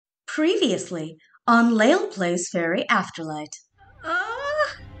Previously on Leil plays Faerie Afterlight.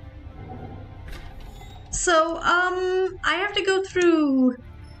 I have to go through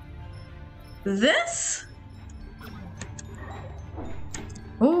this?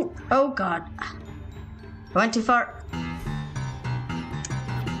 Oh god. I went too far.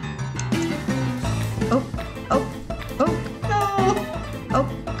 No! Oh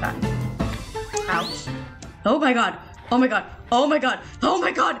god. Ouch. Oh my god. Oh my god. Oh my god. Oh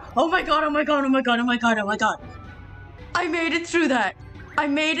my god. Oh my god. Oh my god. Oh my god. Oh my god. Oh my god. I made it through that. I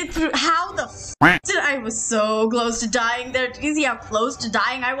made it through. How the f did I was so close to dying there? Did you see how close to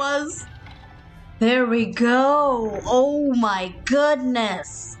dying I was? There we go. Oh my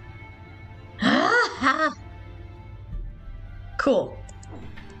goodness. Cool.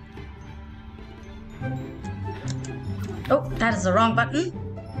 Oh, that is the wrong button.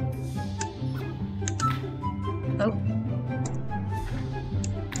 Oh.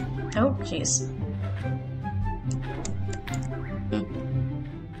 Oh, jeez.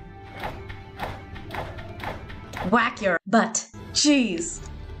 Whack your butt. Jeez.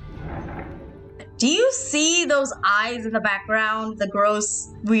 Do you see those eyes in the background? The gross,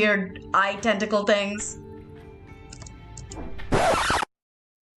 weird eye tentacle things?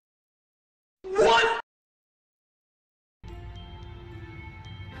 What?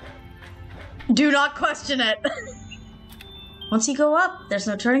 Do not question it. Once you go up, there's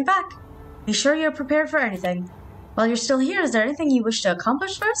no turning back. Be sure you're prepared for anything. While you're still here, is there anything you wish to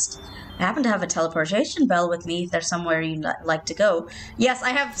accomplish first? I happen to have a teleportation bell with me if there's somewhere you'd like to go. Yes,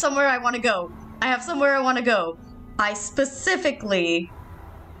 I have somewhere I want to go. I have somewhere I want to go. I specifically...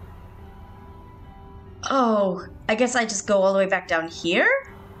 Oh, I guess I just go all the way back down here?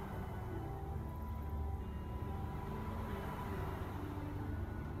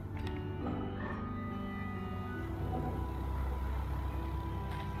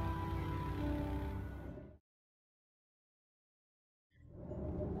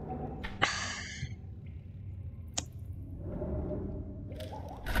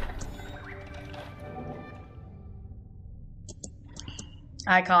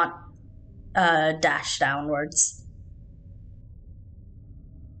 I can't dash downwards.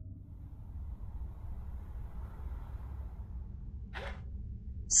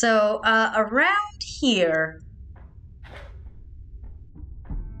 So, around here...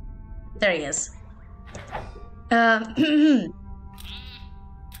 There he is.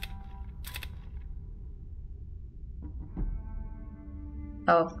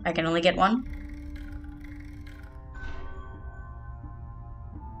 Oh, I can only get one?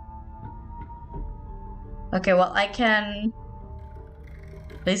 Okay, well, I can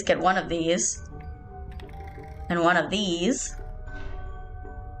at least get one of these. And one of these.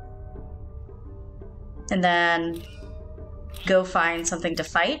 And then go find something to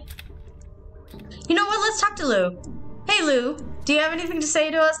fight. You know what? Let's talk to Lou. Hey, Lou. Do you have anything to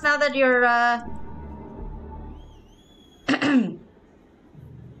say to us now that you're, Are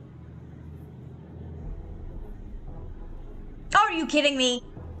you kidding me?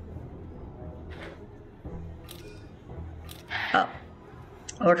 Oh.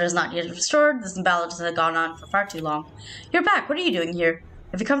 Order is not yet restored. This battle has gone on for far too long. You're back. What are you doing here?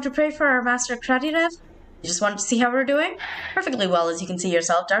 Have you come to pray for our master Kradirev? You just wanted to see how we're doing? Perfectly well, as you can see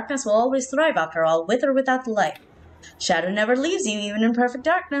yourself. Darkness will always thrive after all, with or without the light. Shadow never leaves you, even in perfect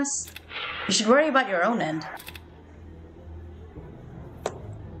darkness. You should worry about your own end.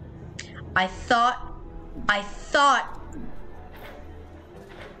 I thought...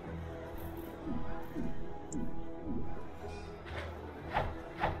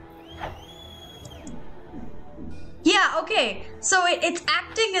 Yeah, okay. So it's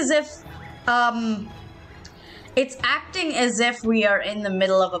acting as if, it's acting as if we are in the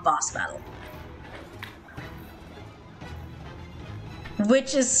middle of a boss battle.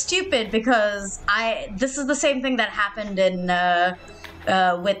 Which is stupid because this is the same thing that happened in,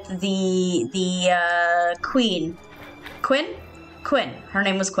 with the Queen. Quinn? Quinn. Her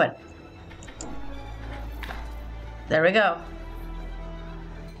name was Quinn. There we go.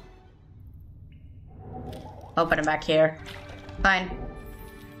 I'll put him back here. Fine.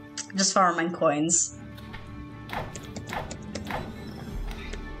 Just farming coins.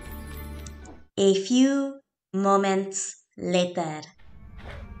 A few moments later.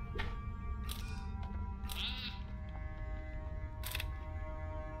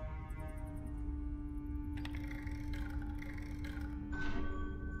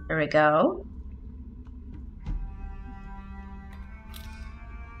 There we go.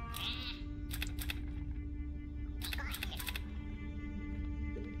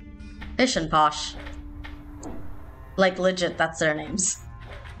 Fish and Posh. Like, legit, that's their names.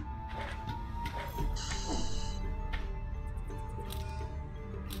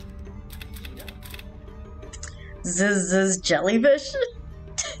 Ziz jellyfish?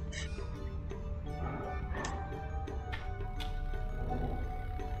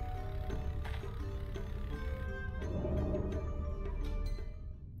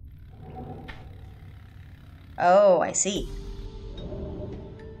 Oh, I see.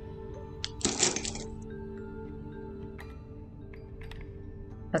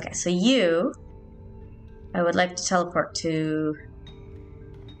 Okay, so you... I would like to teleport to...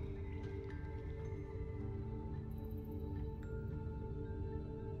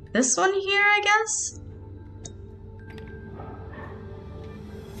 this one here, I guess?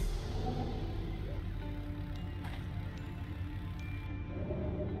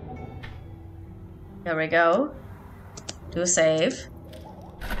 There we go. Do a save.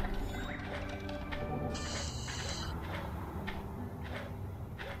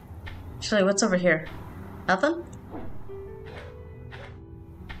 Actually, what's over here? Nothing?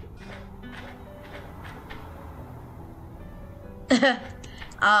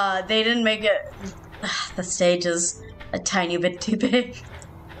 They didn't make it... the stage is a tiny bit too big.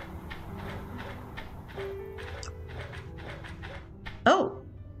 Oh.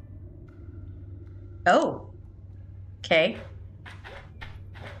 Oh. Okay.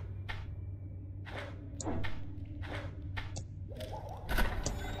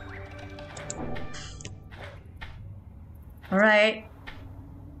 All right.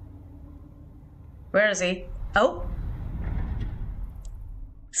 Where is he? Oh.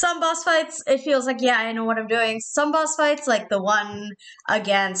 Some boss fights, it feels like, yeah, I know what I'm doing. Some boss fights, like the one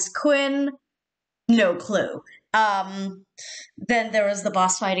against Quinn, no clue. Then there was the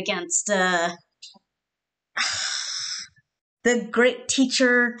boss fight against, the great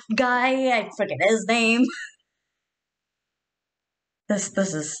teacher guy. I forget his name. This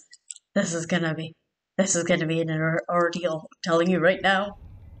is gonna be an ordeal. I'm telling you right now.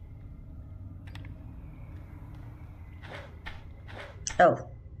 Oh.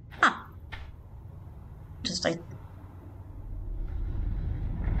 Huh. Just like...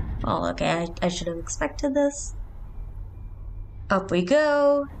 oh, okay, I should have expected this. Up we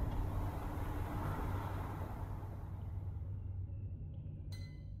go.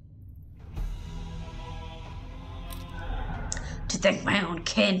 To think my own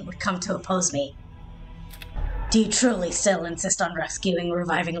kin would come to oppose me. Do you truly still insist on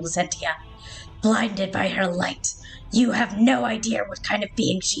reviving Lucentia? Blinded by her light, you have no idea what kind of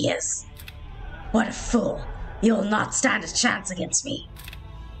being she is. What a fool. You will not stand a chance against me.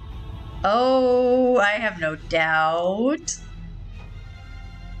 Oh, I have no doubt.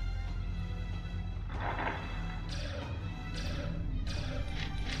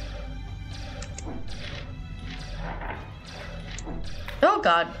 Oh,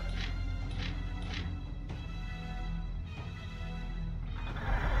 God.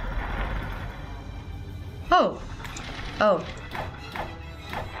 Oh. Oh.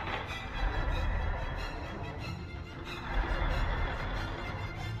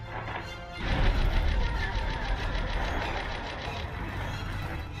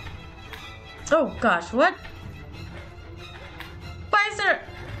 Oh, gosh, what? Why is there...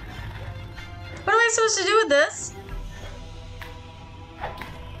 what am I supposed to do with this?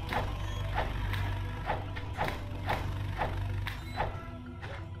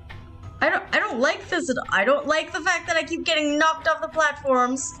 I don't like this at all. I don't like the fact that I keep getting knocked off the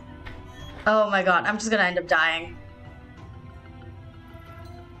platforms. Oh my god, I'm just gonna end up dying.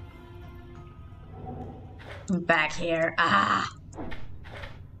 I'm back here. Ah.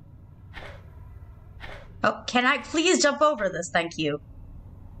 Oh, can I please jump over this? Thank you.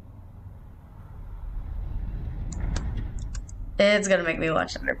 It's gonna make me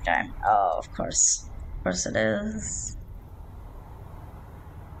watch it every time. Oh, of course. Of course it is.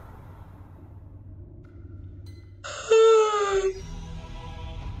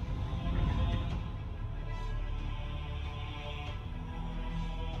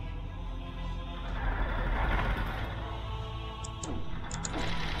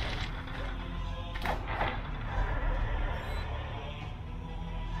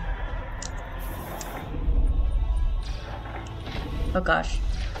 Oh gosh.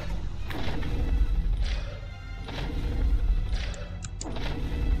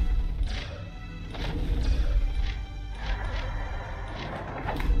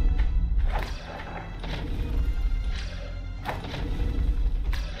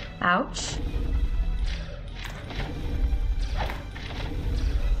 Ouch.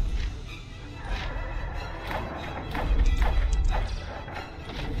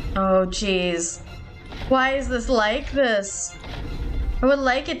 Oh jeez. Why is this like this? I would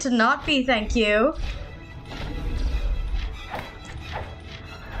like it to not be, thank you.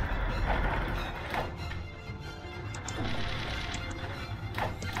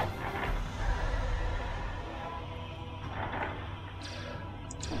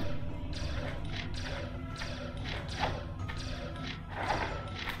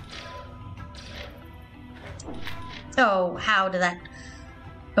 Oh, how did that...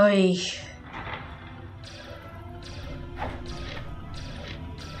 Oy.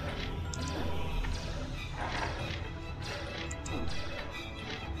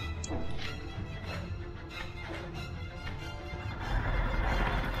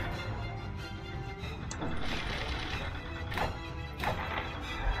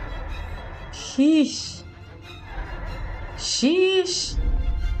 Sheesh. Sheesh.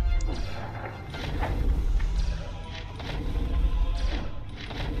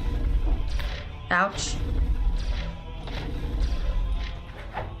 Ouch.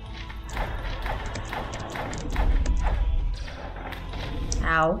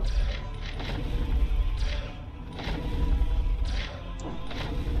 Ow.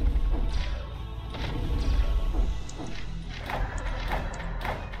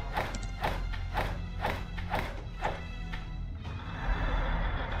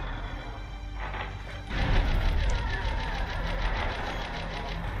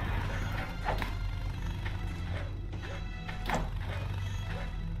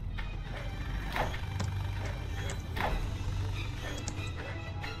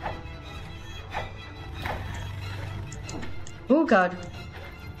 Oh god.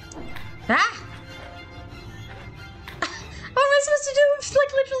 Ah! What am I supposed to do if,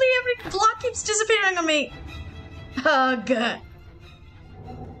 like, literally every block keeps disappearing on me? Ugh.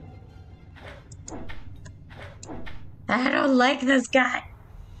 I don't like this guy.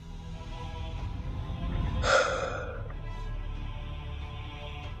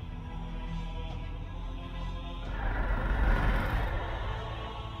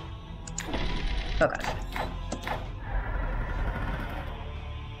 Oh god.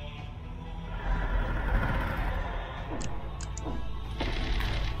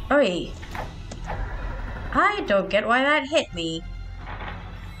 Oi. I don't get why that hit me.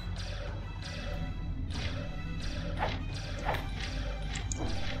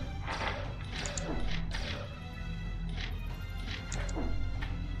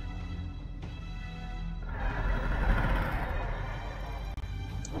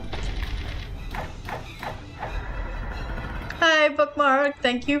 Hi, Bookmark.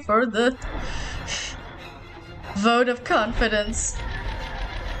 Thank you for the vote of confidence.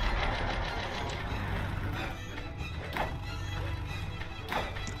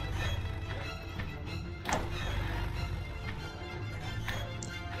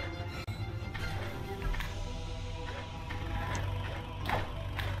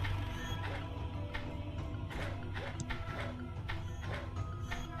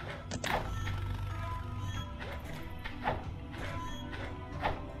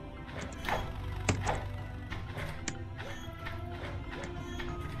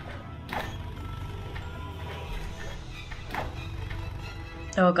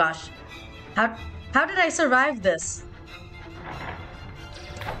 Oh gosh. How did I survive this?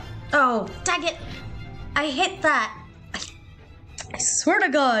 Oh, dang it! I hit that! I swear to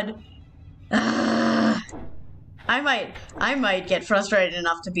God. I might get frustrated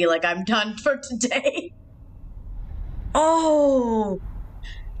enough to be like, I'm done for today. Oh!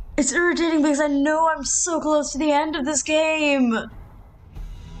 It's irritating because I know I'm so close to the end of this game.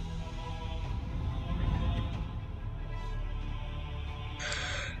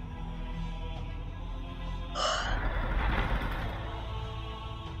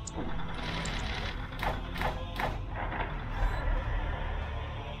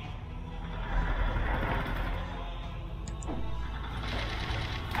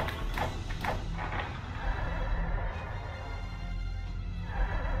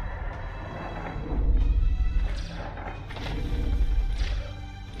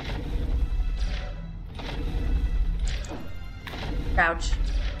 Ouch.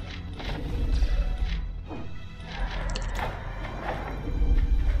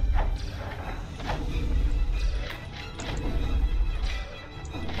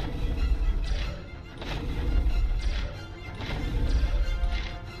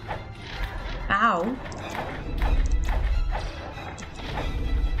 Ow.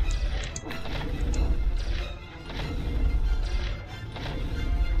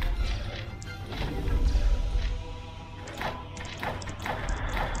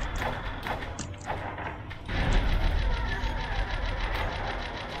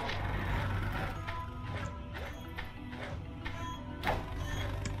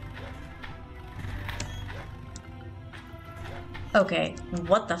 Okay,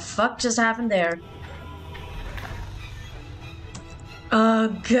 what the fuck just happened there?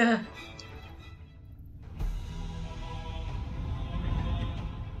 Ugh.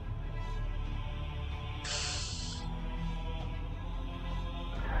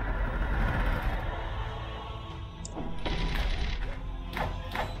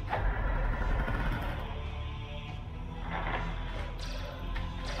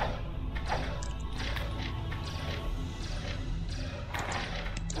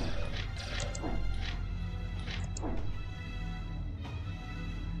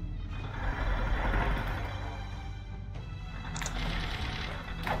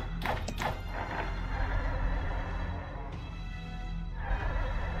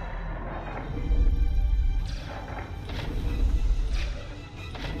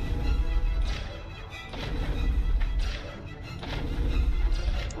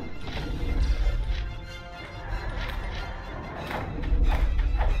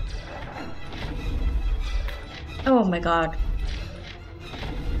 Oh my god.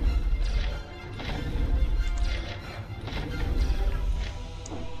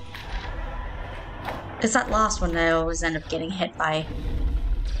 It's that last one that I always end up getting hit by.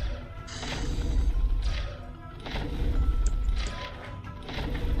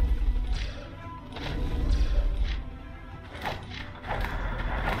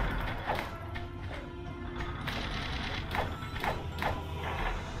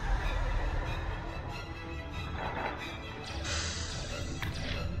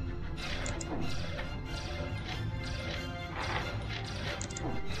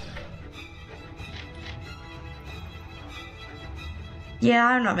 Yeah,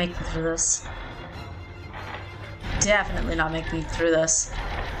 I'm not making it through this. Definitely not making it through this.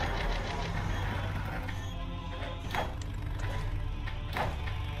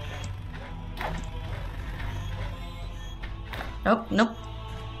 Nope, nope.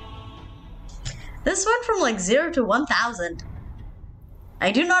 This went from like 0 to 1,000.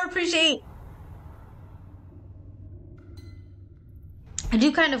 I do not appreciate. I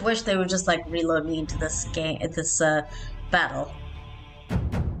do kind of wish they would just like reload me into this game, this battle.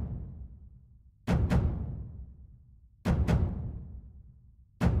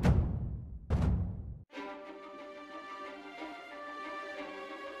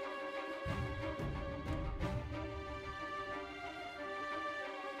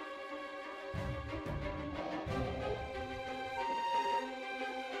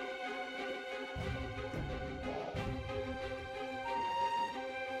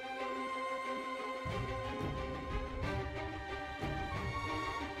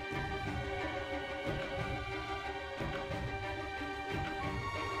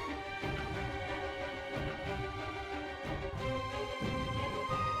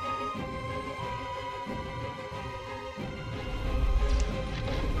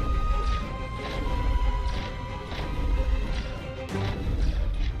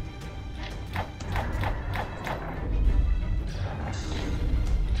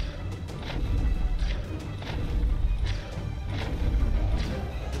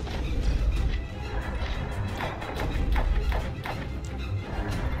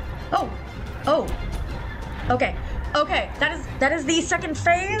 Oh, okay, okay, that is the second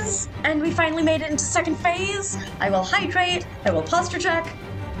phase, and we finally made it into second phase. I will hydrate, I will posture check,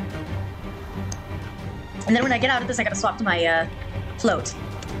 and then when I get out of this, I gotta swap to my float.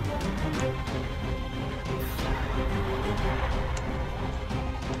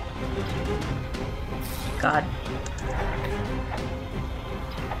 God.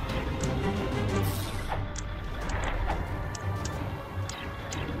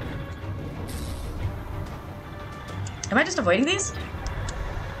 Am I just avoiding these?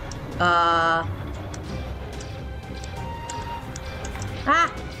 Ah!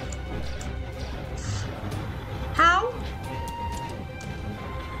 How?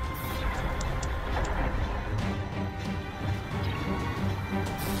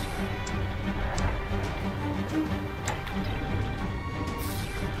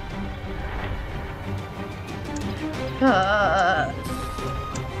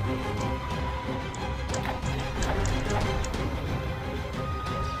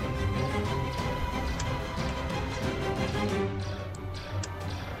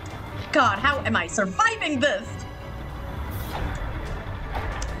 God, how am I surviving this?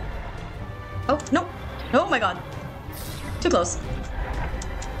 Oh, no. Oh my god. Too close.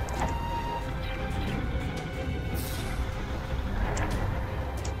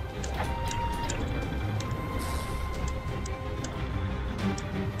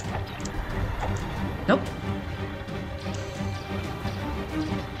 Nope.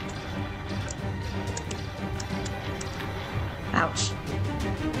 Ouch.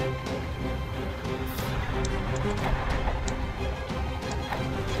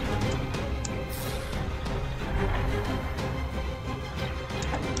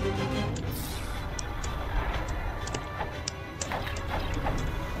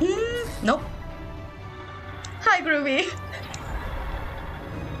 Nope. Hi, Groovy.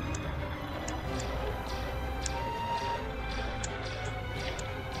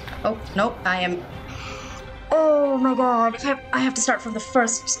 Oh, nope, I am... Oh my god, I have to start from the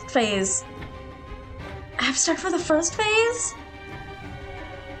first phase. I have to start from the first phase?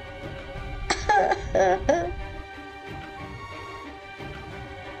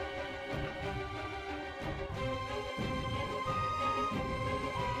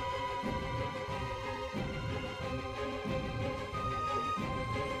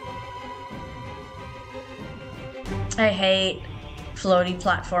 I hate floaty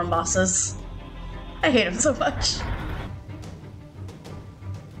platform bosses. I hate them so much.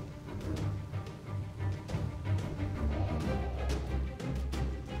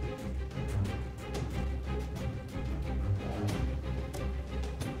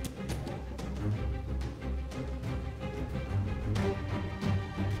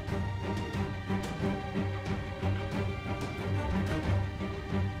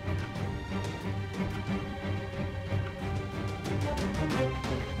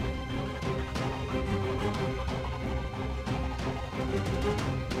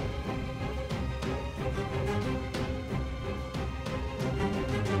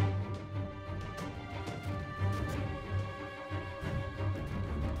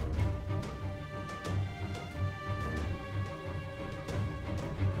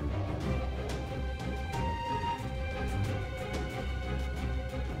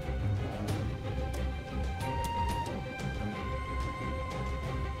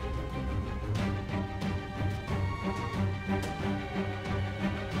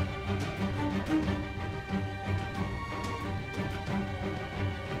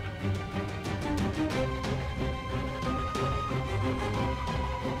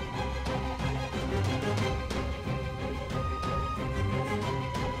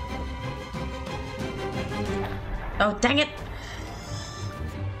 Oh, dang it.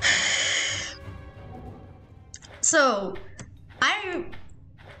 So, I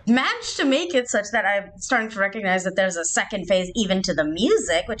managed to make it such that I'm starting to recognize that there's a second phase even to the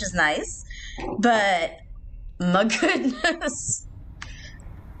music, which is nice. But, my goodness.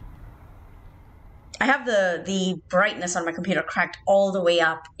 I have the brightness on my computer cranked all the way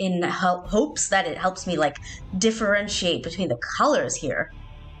up in hopes that it helps me, like, differentiate between the colors here.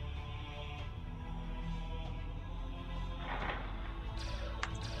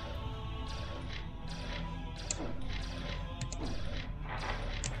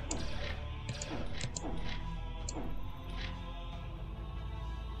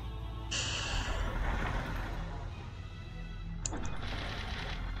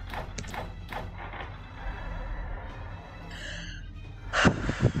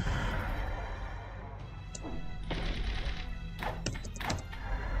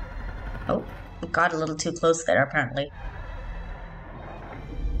 Oh, got a little too close there, apparently.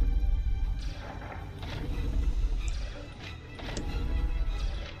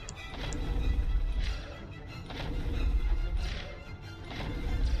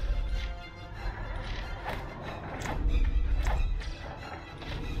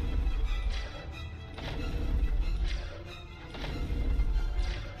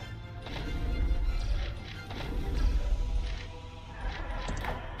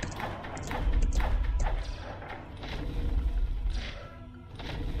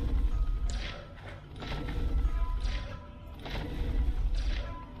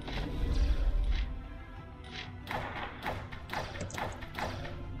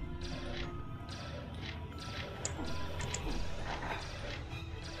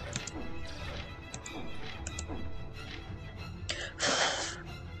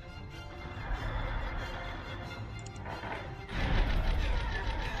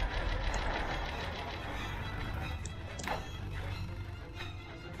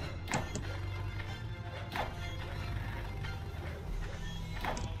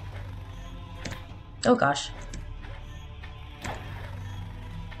 Oh gosh.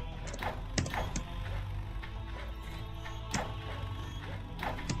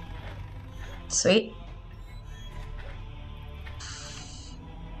 Sweet.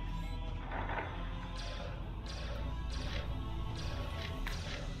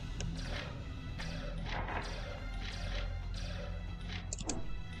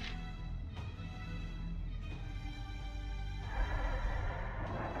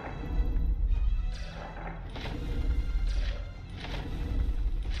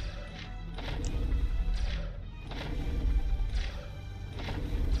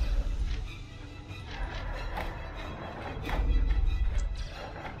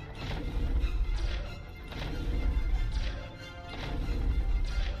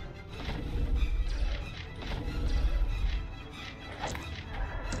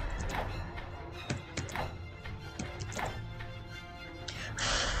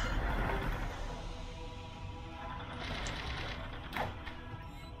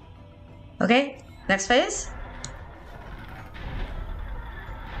 Okay, next phase.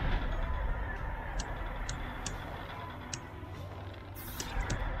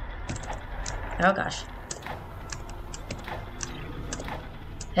 Oh gosh.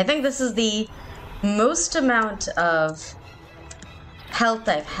 I think this is the most amount of health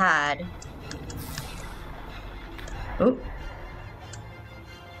I've had. Oop.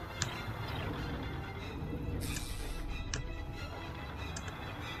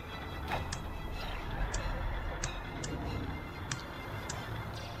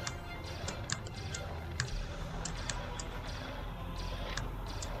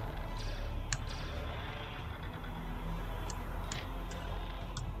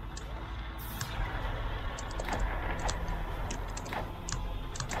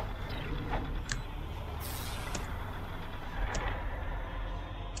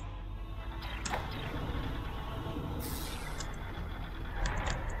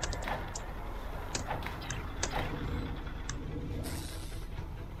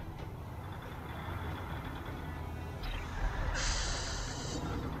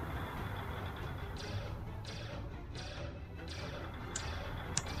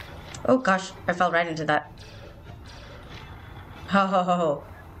 Oh gosh, I fell right into that. Ho ho ho ho.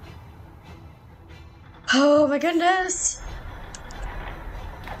 Oh my goodness!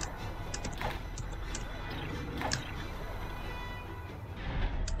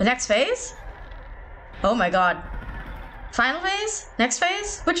 The next phase? Oh my god. Final phase? Next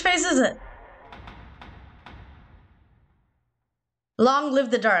phase? Which phase is it? Long live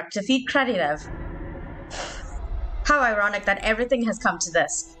the dark, defeat Kredilev. How ironic that everything has come to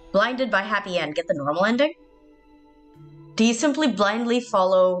this. Blinded by happy end, get the normal ending? Do you simply blindly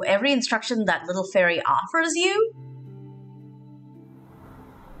follow every instruction that little fairy offers you?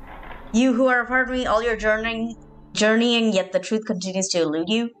 You who are a part of me, all your journeying, yet the truth continues to elude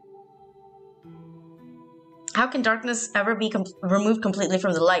you? How can darkness ever be removed completely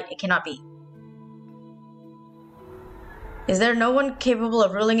from the light? It cannot be. Is there no one capable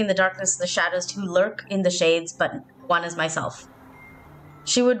of ruling in the darkness the shadows who lurk in the shades, but one is myself?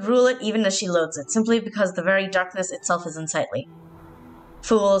 She would rule it even as she loathes it, simply because the very darkness itself is unsightly.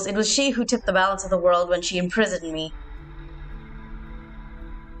 Fools, it was she who tipped the balance of the world when she imprisoned me.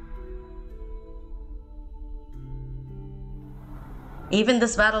 Even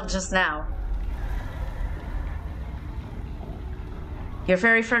this battle just now. Your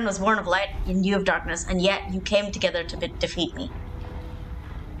fairy friend was born of light and you of darkness, and yet you came together to defeat me.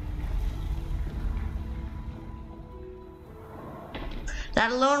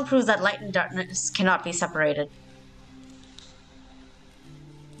 That alone proves that light and darkness cannot be separated.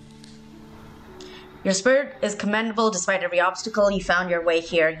 Your spirit is commendable despite every obstacle. You found your way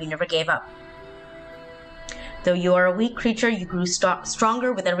here. You never gave up. Though you are a weak creature, you grew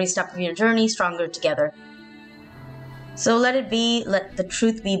stronger with every step of your journey, stronger together. So let it be, let the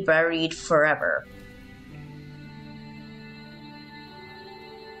truth be buried forever.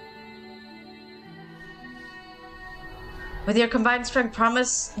 With your combined strength,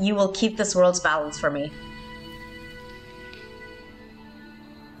 promise you will keep this world's balance for me.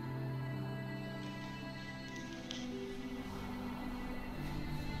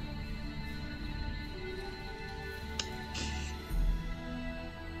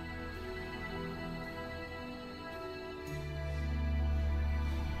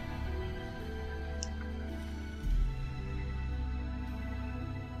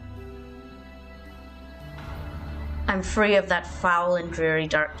 I'm free of that foul and dreary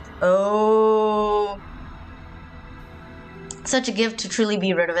dark. Oh. Such a gift to truly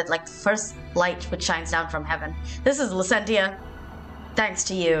be rid of it, like the first light which shines down from heaven. This is Lucentia. Thanks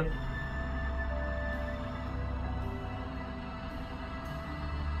to you.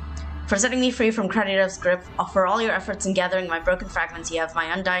 For setting me free from Creditov's grip, for all your efforts in gathering my broken fragments, you have my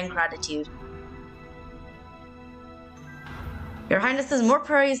undying gratitude. Your Highness is more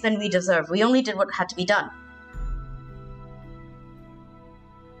praise than we deserve. We only did what had to be done.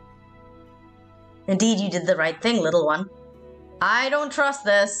 Indeed, you did the right thing, little one. I don't trust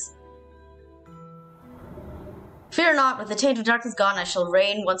this. Fear not, with the taint of darkness gone, I shall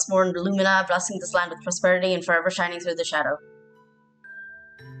reign once more in Lumina, blessing this land with prosperity and forever shining through the shadow.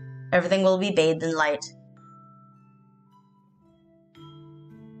 Everything will be bathed in light.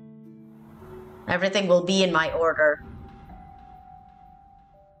 Everything will be in my order.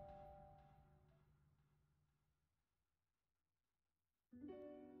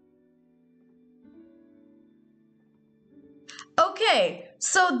 Okay,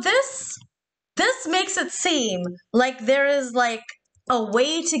 so this makes it seem like there is like a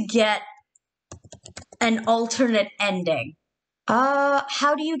way to get an alternate ending.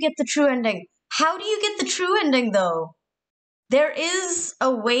 How do you get the true ending? How do you get the true ending though? There is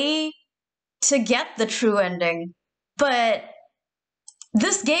a way to get the true ending, but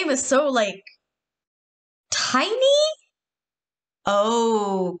this game is so like tiny?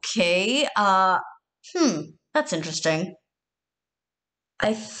 Okay, that's interesting.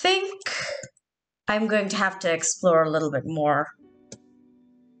 I think I'm going to have to explore a little bit more.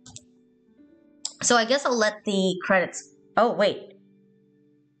 So I guess I'll let the credits... Oh, wait.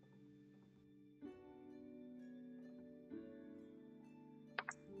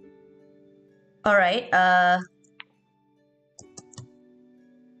 Alright, yeah,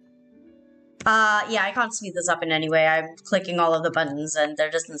 I can't speed this up in any way. I'm clicking all of the buttons and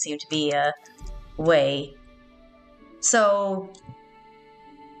there doesn't seem to be a way. So...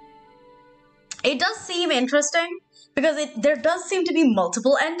 it does seem interesting, because there does seem to be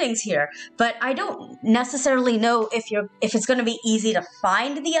multiple endings here, but I don't necessarily know if it's going to be easy to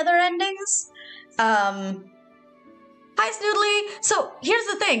find the other endings. Hi, Snoodly! So, here's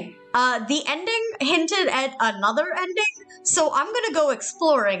the thing. The ending hinted at another ending, so I'm gonna go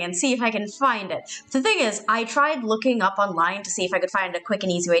exploring and see if I can find it. The thing is, I tried looking up online to see if I could find a quick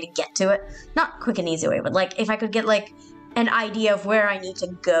and easy way to get to it. Not quick and easy way, but like, if I could get like an idea of where I need to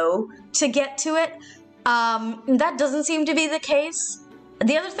go to get to it. That doesn't seem to be the case.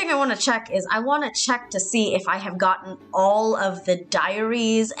 The other thing I want to check is I want to check to see if I have gotten all of the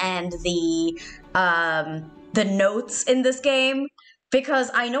diaries and the notes in this game,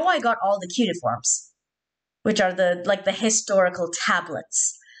 because I know I got all the cuneiforms, which are the historical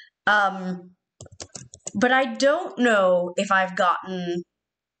tablets. But I don't know if I've gotten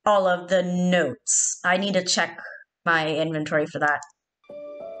all of the notes. I need to check my inventory for that.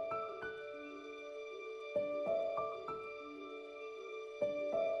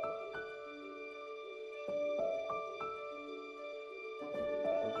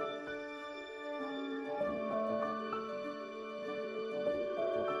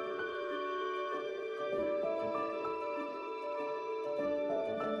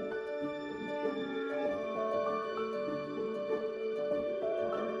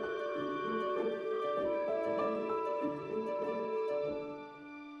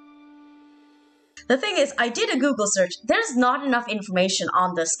 The thing is, I did a Google search. There's not enough information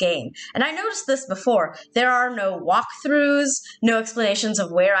on this game. And I noticed this before. There are no walkthroughs, no explanations of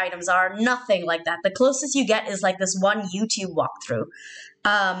where items are, nothing like that. The closest you get is like this one YouTube walkthrough.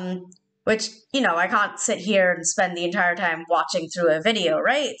 Which, you know, I can't sit here and spend the entire time watching through a video,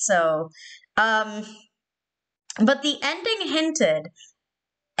 right? So, but the ending hinted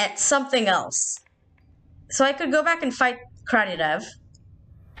at something else. So I could go back and fight Kradidev.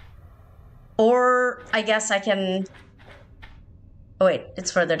 Or, I guess I can... Oh wait,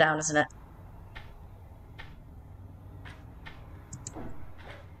 it's further down, isn't it?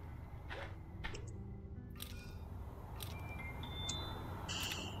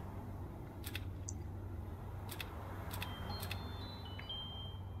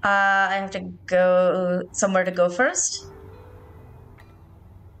 I have to go somewhere to go first.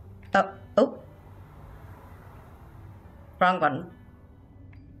 Oh. Wrong button.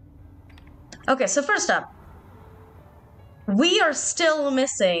 Okay, so first up, we are still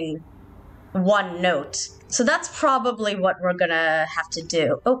missing one note. So that's probably what we're gonna have to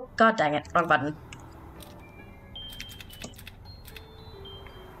do. Oh, god dang it, wrong button.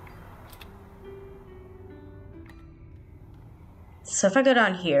 So if I go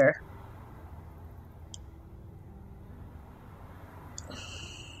down here...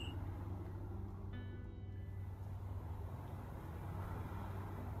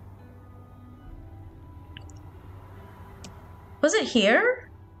 Was it here?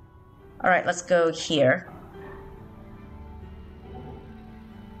 Alright, let's go here.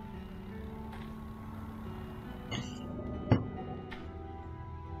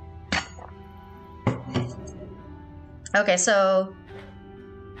 Okay, so...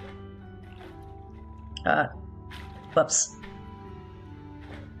 whoops.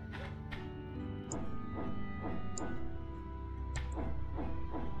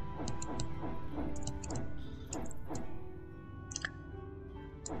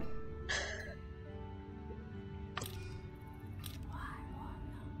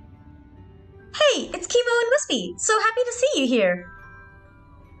 Hey, it's Kimo and Wispy! So happy to see you here!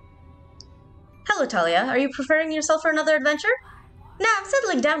 Hello, Talia. Are you preparing yourself for another adventure? Nah, I'm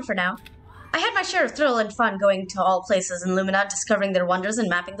settling down for now. I had my share of thrill and fun going to all places in Lumina, discovering their wonders and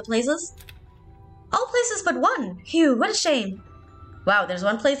mapping the places. All places but one! Phew, what a shame. Wow, there's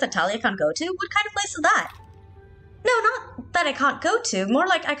one place that Talia can't go to? What kind of place is that? No, not that I can't go to. More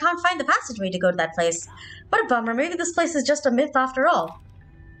like I can't find the passageway to go to that place. What a bummer. Maybe this place is just a myth after all.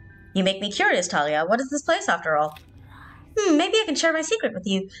 You make me curious, Talia. What is this place after all? Maybe I can share my secret with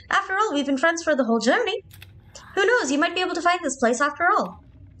you. After all, we've been friends for the whole journey. Who knows, you might be able to find this place after all.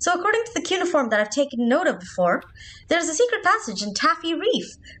 So according to the cuneiform that I've taken note of before, there's a secret passage in Taffy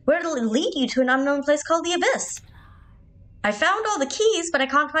Reef, where it'll lead you to an unknown place called the Abyss. I found all the keys, but I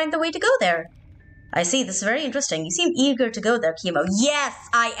can't find the way to go there. I see, this is very interesting. You seem eager to go there, Kimo. Yes,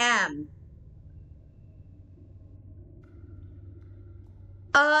 I am!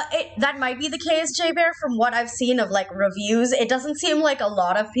 That might be the case, J-Bear, from what I've seen of, like, reviews. It doesn't seem like a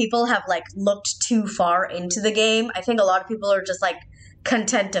lot of people have, like, looked too far into the game. I think a lot of people are just, like,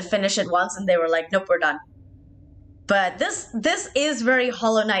 content to finish it once, and they were like, nope, we're done. But this is very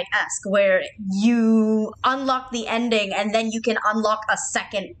Hollow Knight-esque, where you unlock the ending, and then you can unlock a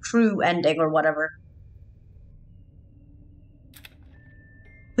second true ending, or whatever.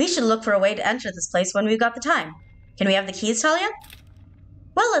 We should look for a way to enter this place when we've got the time. Can we have the keys, Talia?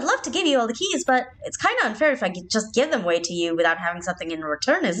 Well, I'd love to give you all the keys, but it's kind of unfair if I just give them away to you without having something in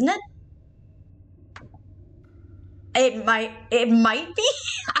return, isn't it? It might be?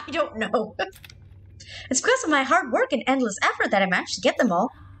 I don't know. It's because of my hard work and endless effort that I managed to get them all.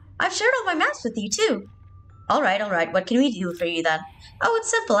 I've shared all my maps with you, too. Alright, what can we do for you then? Oh,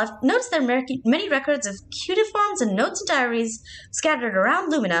 it's simple. I've noticed there are many records of cuneiforms and notes and diaries scattered around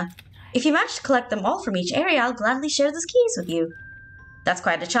Lumina. If you manage to collect them all from each area, I'll gladly share those keys with you. That's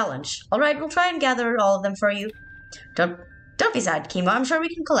quite a challenge. Alright, we'll try and gather all of them for you. Don't be sad, Kimo. I'm sure we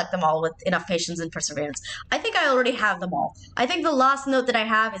can collect them all with enough patience and perseverance. I think I already have them all. I think the last note that I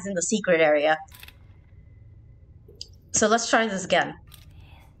have is in the secret area. So let's try this again.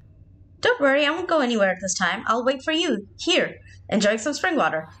 Don't worry, I won't go anywhere this time. I'll wait for you, here, enjoying some spring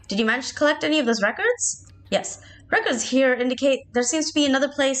water. Did you manage to collect any of those records? Yes. Records here indicate there seems to be another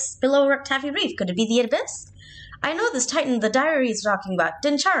place below Taffy Reef. Could it be the Abyss? I know this Titan the diary is talking about,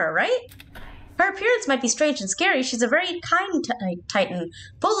 Dinchara, right? Her appearance might be strange and scary. She's a very kind Titan,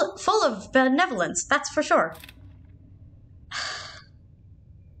 full of benevolence, that's for sure.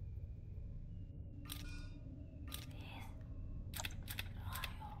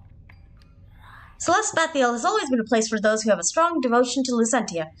 Celeste Bathiel has always been a place for those who have a strong devotion to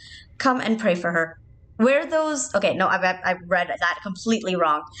Lucentia. Come and pray for her. Where those... Okay, no, I read that completely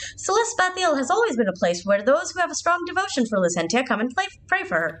wrong. Celeste Bathiel has always been a place where those who have a strong devotion for Lucentia come and pray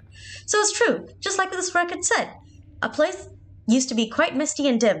for her. So it's true, just like this record said. A place used to be quite misty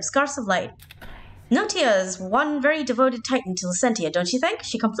and dim, scarce of light. Notia is one very devoted Titan to Lucentia, don't you think?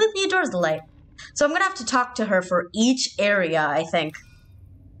 She completely adores the light. So I'm gonna have to talk to her for each area, I think.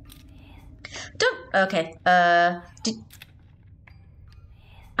 Okay,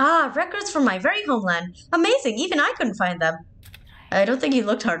 records from my very homeland. Amazing, even I couldn't find them. I don't think you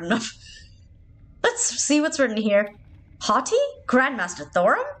looked hard enough. Let's see what's written here. Haughty? Grandmaster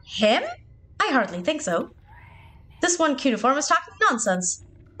Thorum? Him? I hardly think so. This one cuneiform is talking nonsense.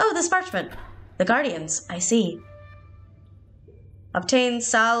 Oh, this parchment. The Guardians, I see. Obtain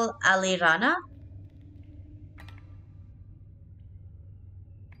Sal Alirana?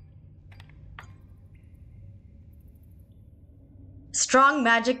 Strong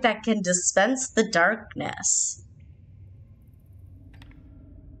magic that can dispense the darkness.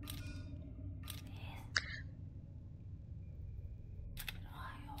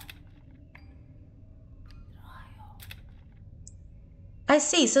 I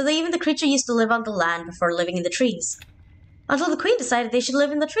see, so even the creature used to live on the land before living in the trees. Until the queen decided they should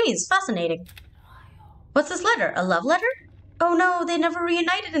live in the trees. Fascinating. What's this letter? A love letter? Oh no, they never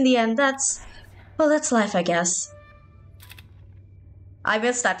reunited in the end. Well, that's life, I guess. I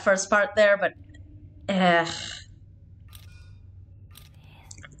missed that first part there, but...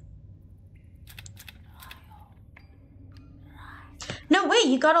 No way,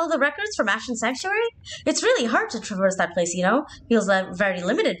 you got all the records from Ashen Sanctuary? It's really hard to traverse that place, you know? Feels very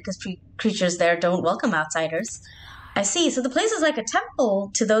limited because creatures there don't welcome outsiders. I see, so the place is like a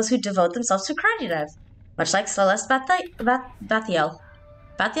temple to those who devote themselves to Kradinev. Much like Celeste Bathiel.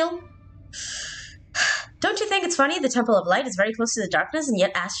 Bathiel? Don't you think it's funny the Temple of Light is very close to the darkness and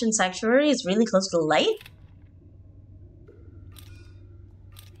yet Ashen Sanctuary is really close to the light?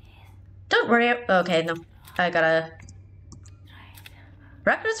 Don't worry. Okay, no. I gotta...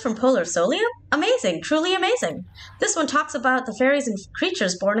 Records from Polar Solium? Amazing. Truly amazing. This one talks about the fairies and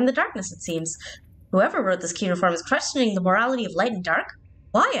creatures born in the darkness, it seems. Whoever wrote this cuneiform is questioning the morality of light and dark?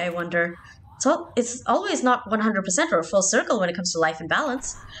 Why, I wonder? It's always not 100% or a full circle when it comes to life and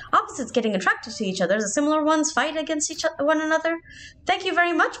balance. Opposites getting attracted to each other as similar ones fight against one another. Thank you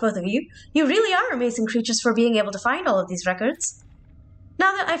very much, both of you. You really are amazing creatures for being able to find all of these records.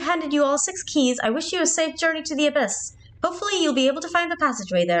 Now that I've handed you all 6 keys, I wish you a safe journey to the Abyss. Hopefully you'll be able to find the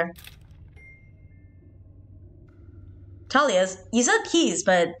passageway there. Talia, you said keys,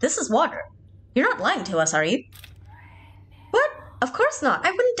 but this is water. You're not lying to us, are you? What? Of course not.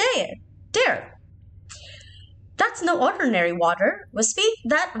 I wouldn't dare. That's no ordinary water, Wispy.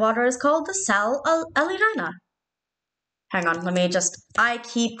 That water is called the Sal Alirana. Hang on, I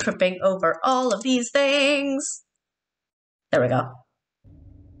keep tripping over all of these things. There we go.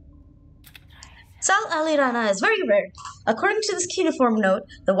 Sal Alirana is very rare. According to this cuneiform note,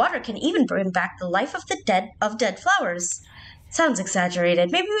 the water can even bring back the life of dead flowers. Sounds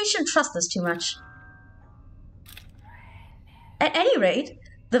exaggerated. Maybe we shouldn't trust this too much. At any rate,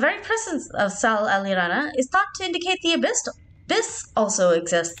 the very presence of Sal Alirana is thought to indicate the Abyss also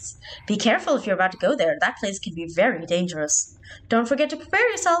exists. Be careful if you're about to go there. That place can be very dangerous. Don't forget to prepare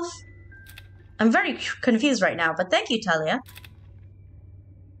yourself. I'm very confused right now, but thank you, Talia.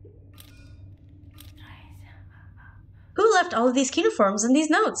 Who left all of these cuneiforms and these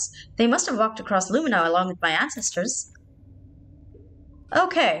notes? They must have walked across Lumina along with my ancestors.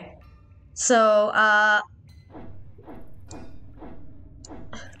 Okay. So,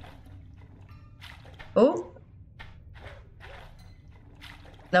 oh.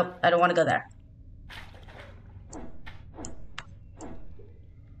 Nope, I don't want to go there.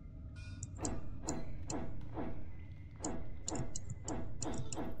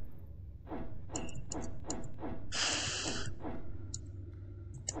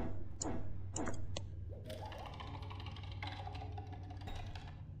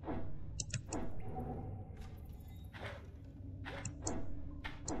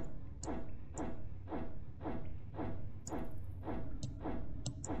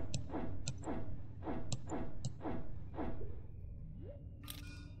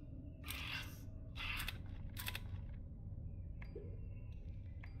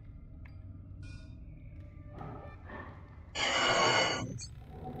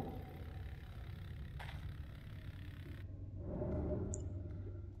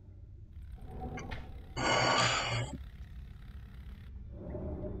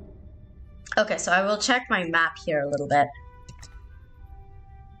 Okay, so I will check my map here a little bit.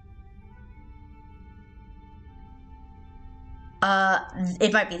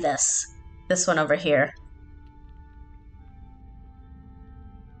 It might be this. This one over here.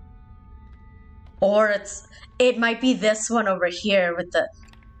 Or it might be this one over here with the...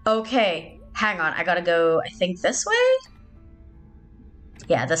 Okay, hang on. I gotta go, I think this way?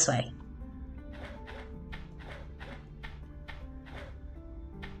 Yeah, this way.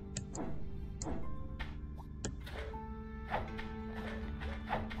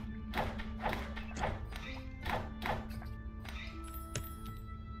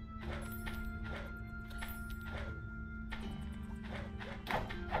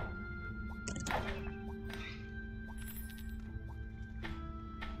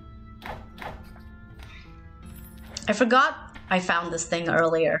 I forgot I found this thing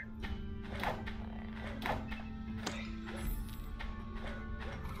earlier.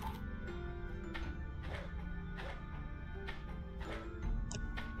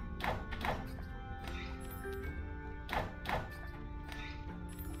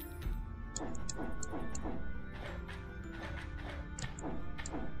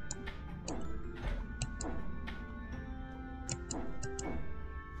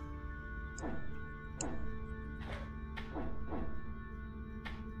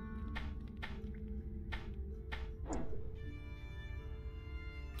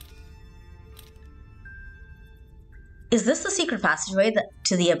 Is this the secret passageway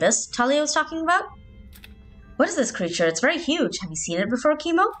to the abyss Talia was talking about? What is this creature? It's very huge. Have you seen it before,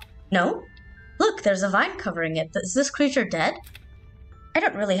 Chemo? No? Look, there's a vine covering it. Is this creature dead? I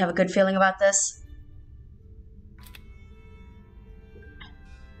don't really have a good feeling about this.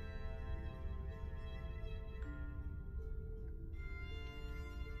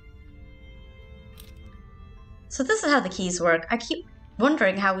 So this is how the keys work. I keep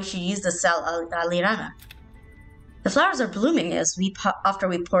wondering how we should use the cell Alirana. The flowers are blooming after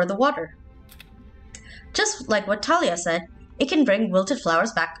we pour the water. Just like what Talia said, it can bring wilted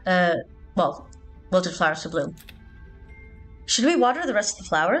flowers back, wilted flowers to bloom. Should we water the rest of the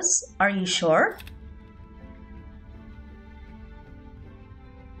flowers? Are you sure?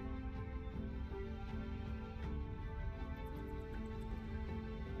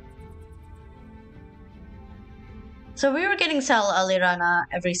 So we were getting Sal Alirana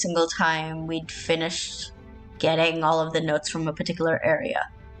every single time we'd finished getting all of the notes from a particular area.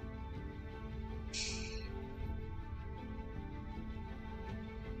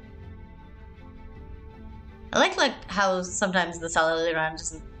 I like how sometimes the Sal Alirana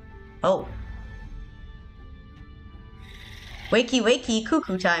doesn't... Oh. Wakey wakey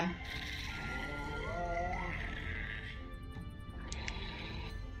cuckoo time.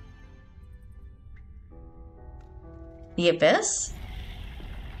 The abyss?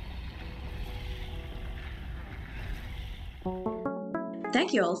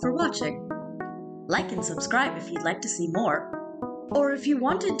 Thank you all for watching. Like and subscribe if you'd like to see more. Or if you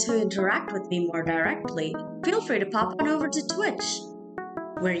wanted to interact with me more directly, feel free to pop on over to Twitch,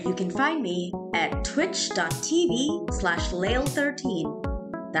 where you can find me at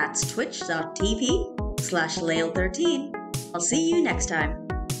twitch.tv/Leil13. That's twitch.tv/Leil13. I'll see you next time.